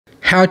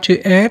how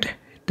to add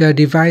the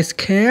device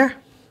care,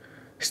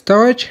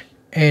 storage,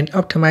 and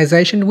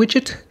optimization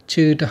widget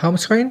to the home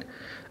screen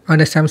on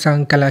the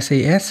Samsung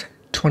Galaxy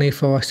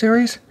S24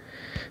 series.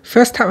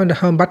 First, tap on the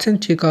home button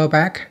to go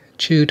back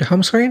to the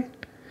home screen.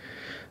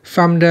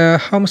 From the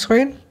home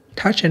screen,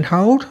 touch and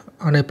hold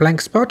on a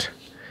blank spot.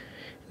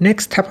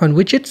 Next, tap on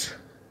widgets.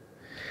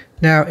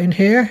 Now in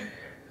here,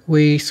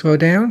 we scroll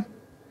down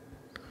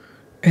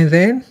and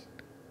then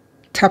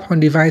tap on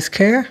device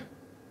care.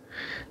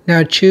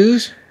 Now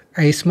choose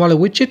a smaller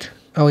widget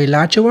or a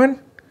larger one.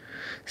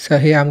 So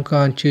here I'm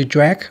going to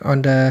drag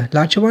on the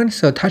larger one.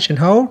 So touch and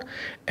hold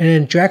and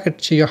then drag it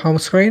to your home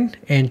screen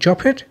and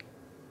drop it.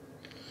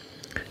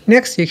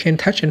 Next, you can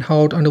touch and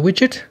hold on the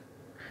widget,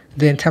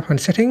 then tap on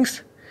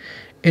settings.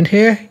 In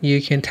here,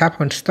 you can tap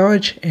on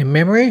storage and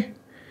memory,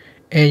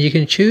 and you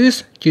can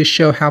choose to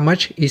show how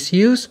much is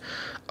used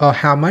or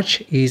how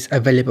much is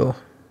available.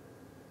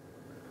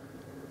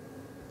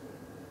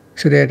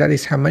 So there, that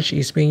is how much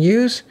is being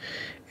used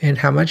and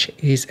how much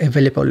is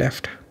available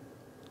left.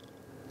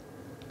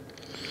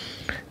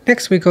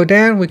 Next, we go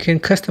down, we can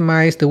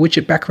customize the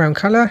widget background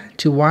color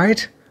to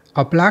white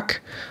or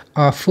black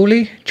or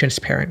fully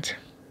transparent.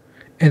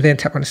 And then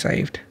tap on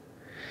saved.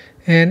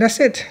 And that's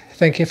it.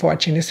 Thank you for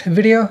watching this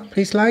video.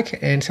 Please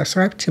like and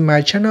subscribe to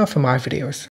my channel for more videos.